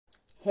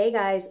Hey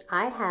guys,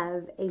 I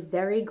have a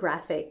very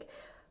graphic,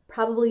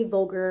 probably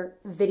vulgar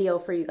video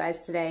for you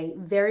guys today.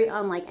 Very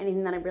unlike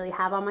anything that I really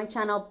have on my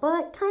channel,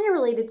 but kind of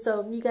related,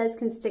 so you guys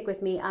can stick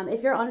with me.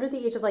 If you're under the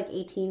age of like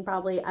 18,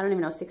 probably, I don't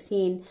even know,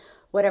 16,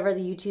 whatever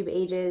the YouTube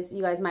age is,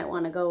 you guys might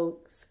want to go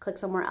click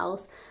somewhere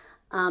else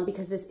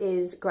because this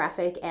is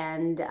graphic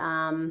and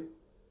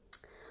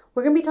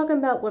we're going to be talking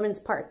about women's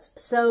parts.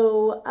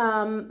 So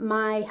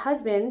my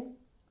husband,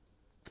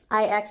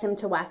 I asked him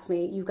to wax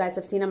me. You guys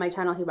have seen on my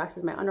channel, he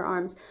waxes my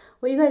underarms.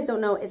 What you guys don't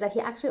know is that he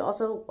actually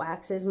also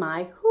waxes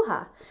my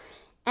hoo-ha.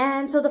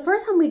 And so the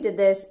first time we did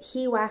this,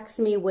 he waxed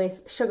me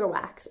with sugar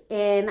wax.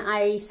 And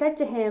I said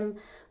to him,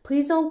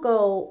 please don't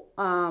go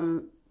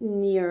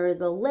near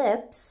the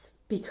lips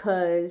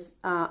because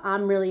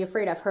I'm really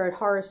afraid. I've heard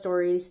horror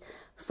stories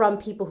from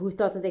people who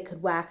thought that they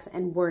could wax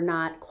and were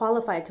not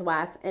qualified to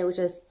wax. And it was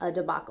just a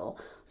debacle.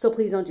 So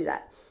please don't do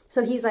that.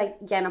 So he's like,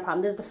 yeah, no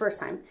problem. This is the first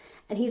time.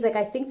 And he's like,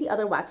 I think the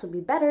other wax would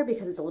be better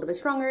because it's a little bit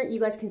stronger.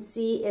 You guys can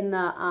see in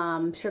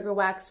the sugar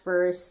wax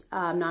versus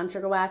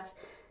non-sugar wax,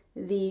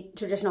 the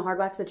traditional hard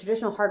wax. The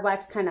traditional hard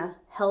wax kind of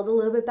held a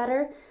little bit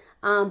better.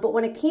 But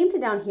when it came to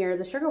down here,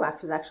 the sugar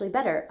wax was actually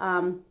better.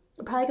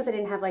 Probably because I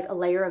didn't have like a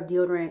layer of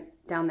deodorant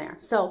down there.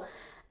 So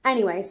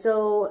anyway,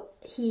 so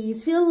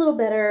he's feeling a little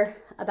better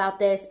about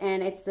this.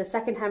 And it's the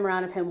second time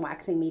around of him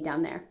waxing me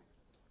down there.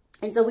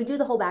 And so we do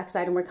the whole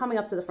backside and we're coming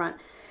up to the front.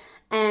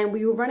 And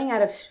we were running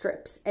out of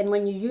strips. And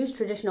when you use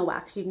traditional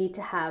wax, you need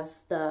to have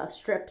the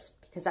strips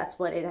because that's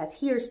what it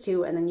adheres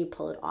to, and then you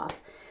pull it off.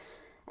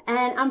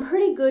 And I'm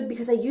pretty good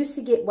because I used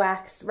to get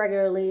waxed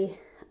regularly.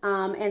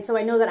 And so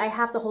I know that I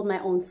have to hold my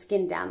own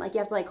skin down. Like you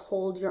have to like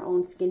hold your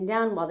own skin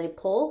down while they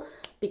pull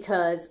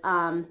because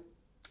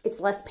it's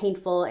less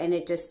painful and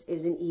it just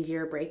is an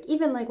easier break.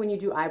 Even like when you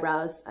do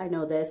eyebrows, I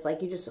know this,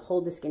 like you just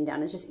hold the skin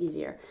down. It's just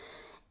easier.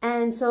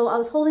 And so I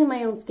was holding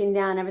my own skin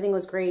down, everything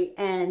was great,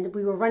 and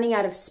we were running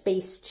out of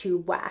space to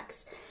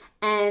wax.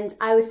 And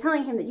I was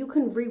telling him that you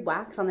can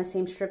re-wax on the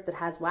same strip that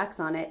has wax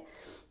on it.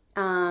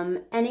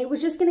 And it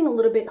was just getting a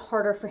little bit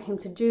harder for him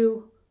to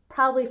do,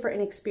 probably for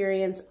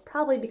inexperience,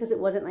 probably because it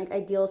wasn't like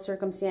ideal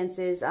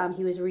circumstances.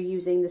 He was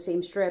reusing the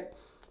same strip.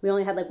 We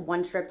only had like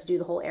one strip to do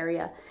the whole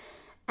area.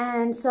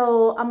 And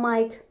so I'm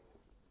like,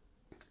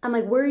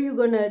 where are you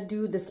going to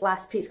do this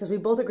last piece? Because we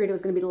both agreed it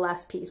was going to be the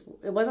last piece.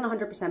 It wasn't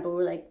 100%, but we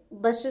were like,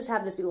 let's just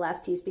have this be the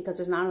last piece because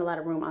there's not a lot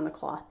of room on the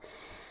cloth.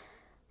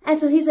 And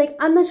so he's like,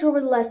 I'm not sure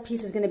where the last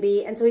piece is going to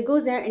be. And so he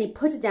goes there and he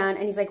puts it down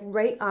and he's like,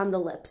 right on the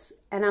lips.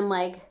 And I'm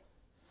like,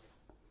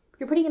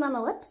 you're putting it on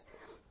the lips?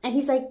 And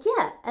he's like,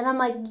 yeah. And I'm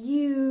like,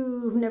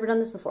 you've never done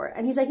this before.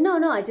 And he's like,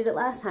 no, I did it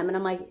last time. And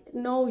I'm like,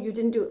 no, you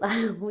didn't do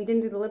it. We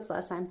didn't do the lips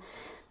last time.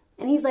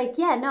 And he's like,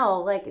 yeah, no,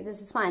 like,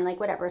 this is fine, like,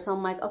 whatever. So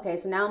I'm like, okay,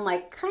 so now I'm,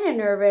 like, kind of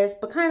nervous,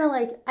 but kind of,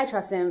 like, I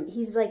trust him.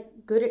 He's, like,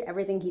 good at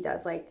everything he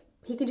does. Like,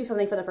 he can do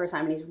something for the first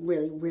time, and he's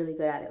really, really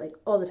good at it, like,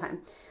 all the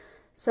time.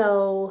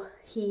 So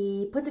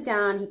he puts it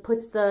down. He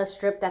puts the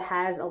strip that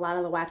has a lot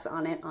of the wax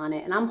on it,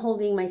 and I'm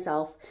holding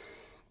myself.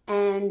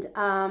 And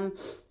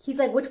he's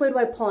like, which way do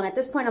I pull? And at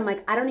this point, I'm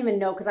like, I don't even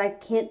know because I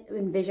can't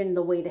envision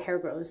the way the hair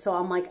grows. So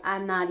I'm like,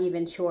 I'm not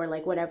even sure,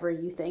 like, whatever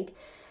you think.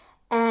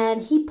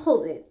 And he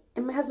pulls it.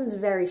 And my husband's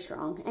very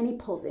strong, and he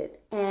pulls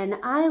it. And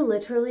I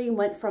literally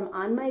went from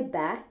on my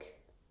back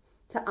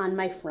to on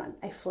my front.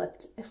 I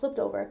flipped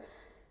over.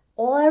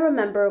 All I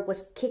remember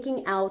was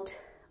kicking out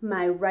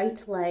my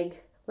right leg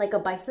like a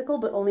bicycle,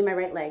 but only my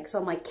right leg. So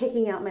I'm like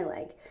kicking out my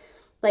leg.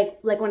 Like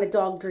when a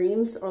dog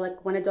dreams, or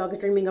like when a dog is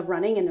dreaming of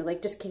running and they're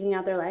like just kicking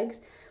out their legs.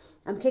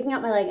 I'm kicking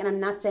out my leg and I'm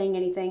not saying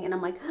anything. And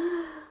I'm like,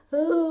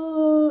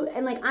 oh,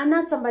 and like, I'm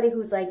not somebody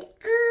who's like,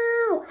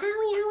 ow, owie,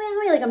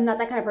 owie, owie. Like I'm not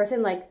that kind of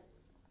person. Like,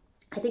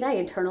 I think I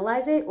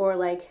internalize it, or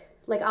like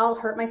I'll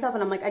hurt myself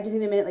and I'm like, I just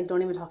need a minute, like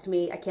don't even talk to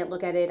me. I can't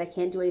look at it. I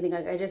can't do anything.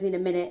 I just need a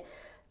minute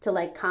to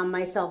like calm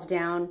myself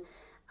down.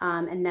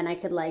 And then I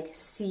could like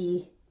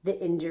see the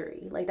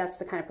injury. Like that's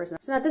the kind of person.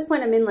 So at this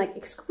point I'm in like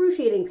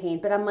excruciating pain,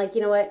 but I'm like,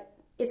 you know what?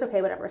 It's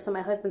okay, whatever. So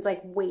my husband's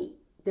like, wait,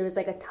 there's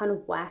like a ton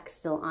of wax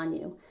still on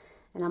you.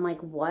 And I'm like,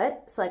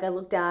 what? So like I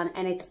look down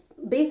and it's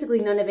basically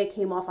none of it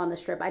came off on the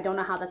strip. I don't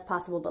know how that's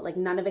possible, but like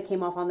none of it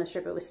came off on the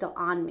strip. It was still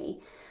on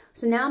me.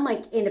 So now I'm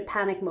like in a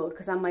panic mode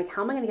because I'm like,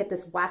 how am I going to get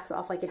this wax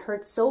off? Like it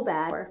hurts so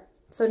bad.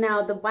 So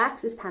now the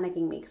wax is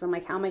panicking me because I'm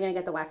like, how am I going to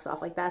get the wax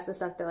off? Like that's the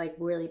stuff that like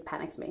really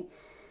panics me.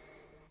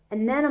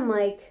 And then I'm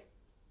like,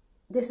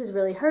 this is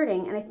really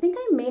hurting. And I think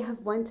I may have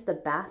went to the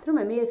bathroom.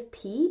 I may have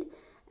peed.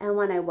 And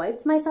when I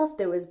wiped myself,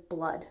 there was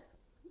blood.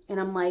 And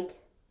I'm like,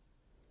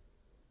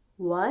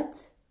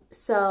 what?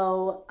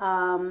 So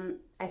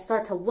I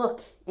start to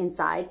look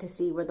inside to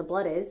see where the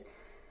blood is.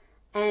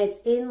 And it's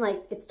in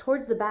like, it's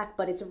towards the back,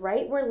 but it's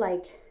right where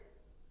like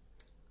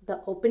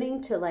the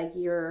opening to like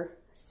your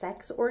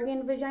sex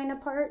organ vagina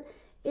part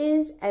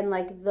is, and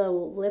like the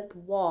lip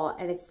wall,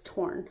 and it's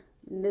torn.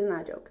 This is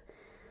not a joke.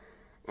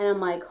 And I'm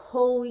like,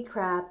 holy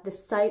crap, the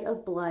sight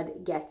of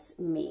blood gets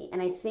me.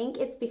 And I think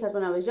it's because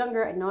when I was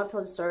younger, I know I've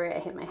told the story, I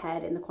hit my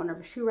head in the corner of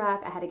a shoe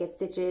rack. I had to get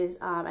stitches.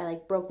 I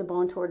like broke the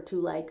bone toward to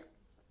like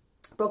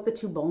broke the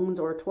 2 bones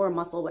or tore a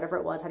muscle, whatever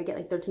it was. I had to get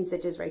like 13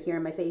 stitches right here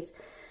in my face.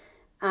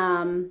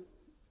 And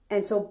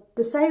so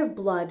the sight of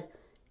blood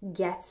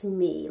gets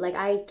me. Like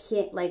I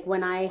can't, like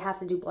when I have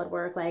to do blood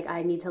work, like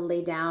I need to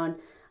lay down.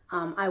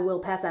 I will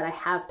pass out. I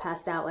have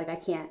passed out. Like I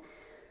can't.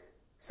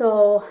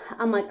 So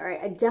I'm like, all right,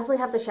 I definitely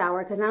have to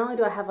shower because not only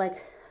do I have like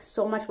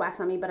so much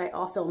wax on me, but I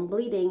also am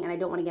bleeding and I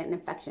don't want to get an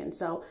infection.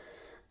 So,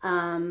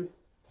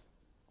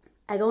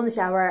 I go in the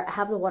shower, I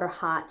have the water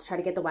hot to try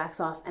to get the wax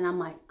off, and I'm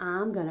like,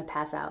 I'm gonna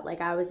pass out.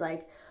 Like I was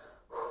like,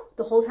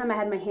 the whole time I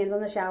had my hands on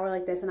the shower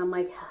like this, and I'm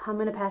like, I'm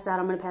gonna pass out,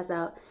 I'm gonna pass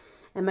out.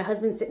 And my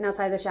husband's sitting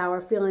outside the shower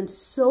feeling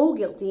so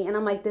guilty, and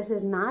I'm like, this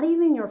is not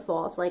even your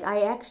fault. Like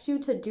I asked you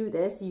to do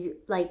this, you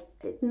like,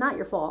 it's not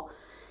your fault.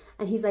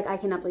 And he's like, I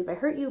cannot believe I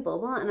hurt you, blah,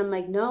 blah. And I'm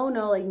like, no,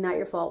 like not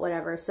your fault,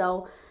 whatever.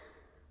 So,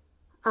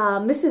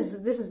 this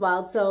is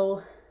wild.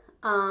 So,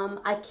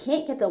 I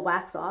can't get the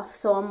wax off.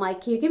 So I'm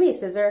like, can you give me a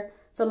scissor?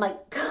 So I'm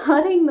like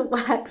cutting the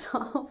wax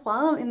off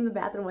while I'm in the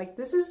bathroom. Like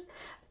this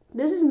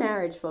is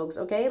marriage, folks.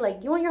 Okay.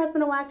 Like you want your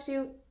husband to wax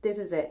you. This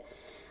is it.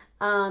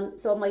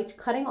 So I'm like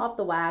cutting off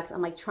the wax.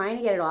 I'm like trying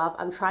to get it off.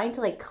 I'm trying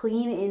to like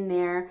clean in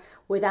there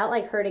without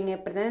like hurting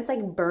it, but then it's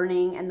like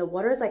burning and the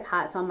water is like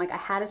hot. So I'm like,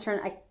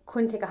 I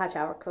couldn't take a hot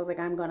shower because I was like,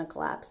 I'm going to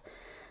collapse.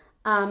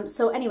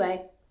 So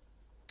anyway,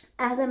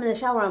 as I'm in the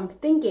shower, I'm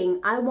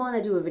thinking I want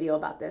to do a video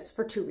about this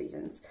for 2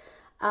 reasons.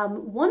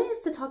 One is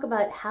to talk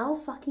about how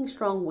fucking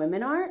strong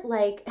women are.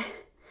 Like,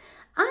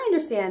 I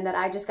understand that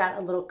I just got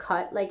a little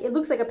cut. Like, it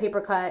looks like a paper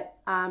cut.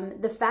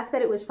 The fact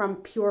that it was from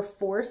pure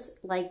force,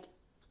 like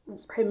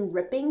him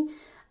ripping,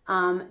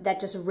 that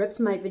just ripped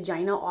my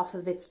vagina off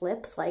of its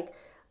lips, like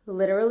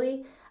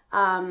literally,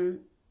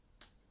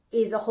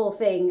 is a whole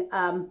thing.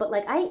 But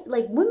like,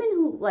 women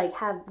who like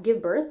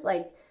give birth,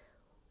 like,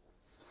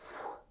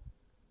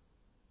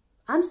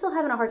 I'm still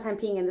having a hard time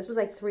peeing, and this was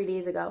like 3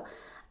 days ago.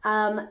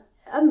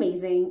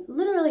 Amazing,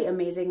 literally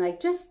amazing,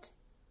 like just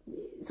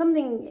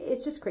something,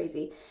 it's just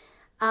crazy.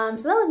 So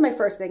that was my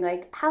first thing,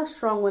 like how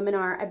strong women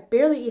are. I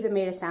barely even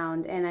made a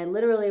sound, and I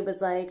literally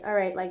was like, all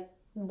right, like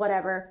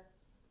whatever.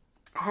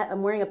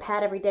 I'm wearing a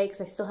pad every day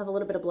because I still have a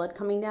little bit of blood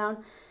coming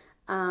down.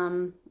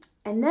 And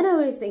then I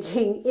was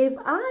thinking, if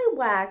I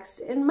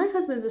waxed, and my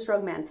husband's a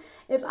strong man,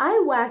 if I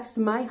waxed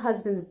my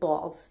husband's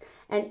balls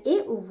and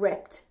it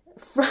ripped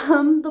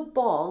from the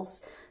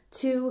balls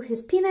to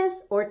his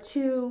penis or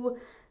to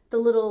the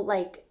little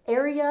like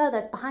area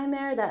that's behind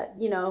there that,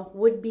 you know,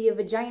 would be a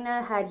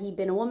vagina had he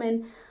been a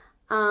woman,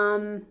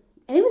 and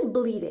it was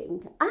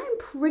bleeding, I'm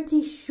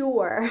pretty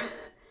sure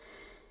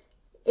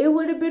it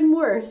would have been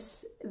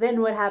worse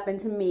than what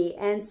happened to me.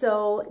 And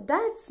so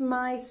that's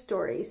my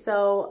story.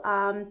 So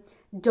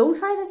don't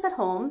try this at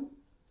home.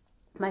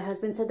 My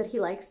husband said that he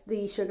likes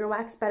the sugar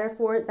wax better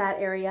for that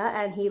area,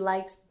 and he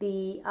likes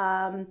the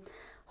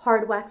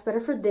hard wax better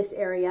for this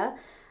area.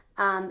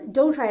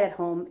 Don't try it at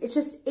home.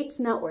 It's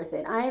not worth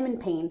it. I am in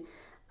pain.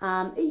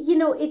 You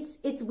know,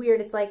 it's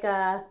weird. It's like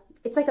a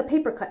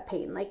paper cut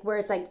pain, like where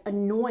it's like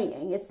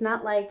annoying. It's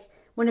not like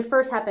when it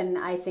first happened,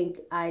 I think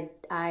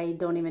I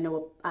don't even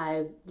know.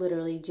 I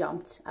literally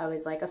jumped. I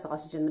was like a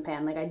sausage in the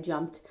pan. Like I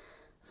jumped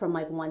from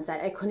like one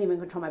side. I couldn't even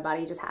control my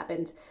body. It just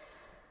happened.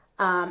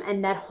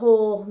 And that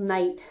whole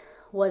night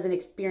was an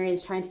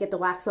experience. Trying to get the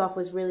wax off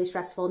was really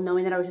stressful.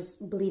 Knowing that I was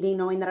just bleeding,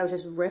 knowing that I was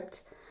just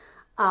ripped.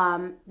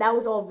 That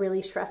was all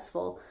really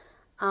stressful.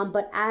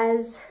 But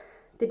as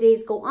the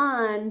days go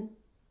on,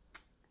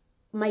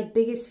 my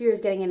biggest fear is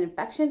getting an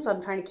infection. So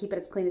I'm trying to keep it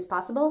as clean as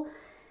possible.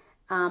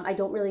 I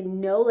don't really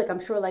know, like, I'm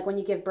sure like when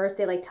you give birth,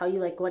 they like tell you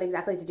like what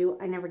exactly to do.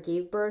 I never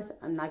gave birth.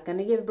 I'm not going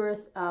to give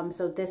birth.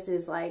 So this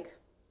is like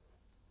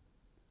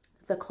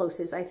the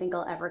closest I think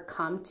I'll ever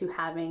come to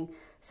having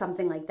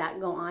something like that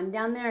go on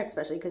down there,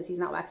 especially because he's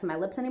not waxing my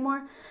lips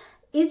anymore.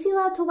 Is he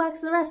allowed to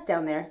wax the rest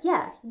down there?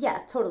 Yeah,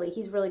 totally.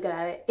 He's really good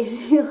at it. Is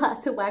he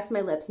allowed to wax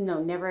my lips?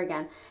 No, never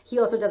again. He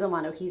also doesn't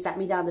want to. He sat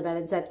me down to bed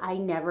and said, I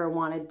never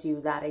want to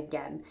do that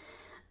again.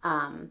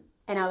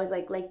 And I was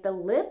like the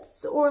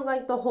lips or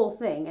like the whole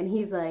thing? And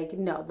he's like,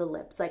 no, the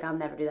lips. Like, I'll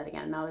never do that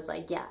again. And I was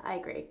like, yeah, I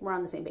agree. We're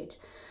on the same page.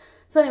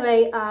 So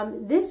anyway,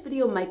 this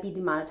video might be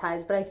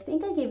demonetized, but I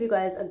think I gave you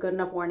guys a good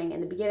enough warning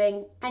in the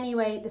beginning.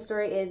 Anyway, the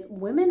story is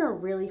women are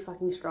really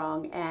fucking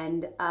strong,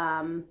 and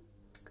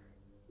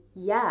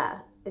yeah,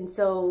 and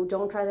so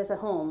don't try this at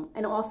home.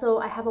 And also,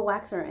 I have a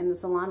waxer in the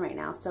salon right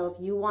now, so if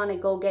you want to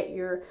go get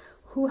your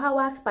hoo-ha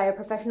wax by a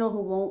professional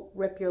who won't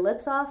rip your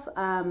lips off,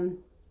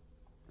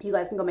 you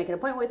guys can go make an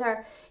appointment with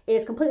her. It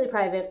is completely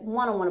private,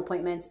 one-on-one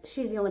appointments.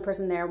 She's the only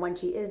person there when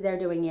she is there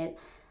doing it.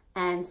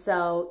 And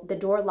so the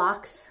door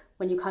locks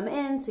when you come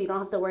in, so you don't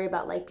have to worry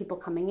about like people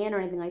coming in or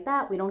anything like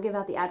that. We don't give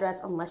out the address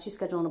unless you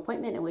schedule an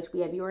appointment in which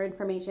we have your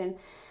information.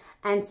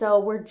 And so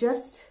we're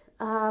just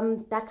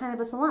that kind of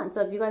a salon.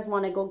 So if you guys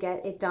want to go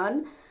get it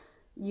done,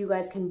 you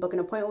guys can book an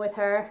appointment with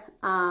her.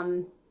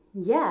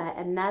 Yeah,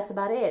 and that's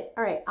about it.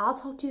 All right, I'll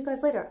talk to you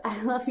guys later.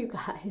 I love you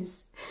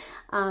guys.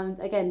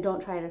 Again,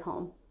 don't try it at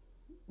home.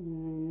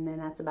 And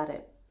that's about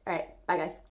it. All right, bye guys.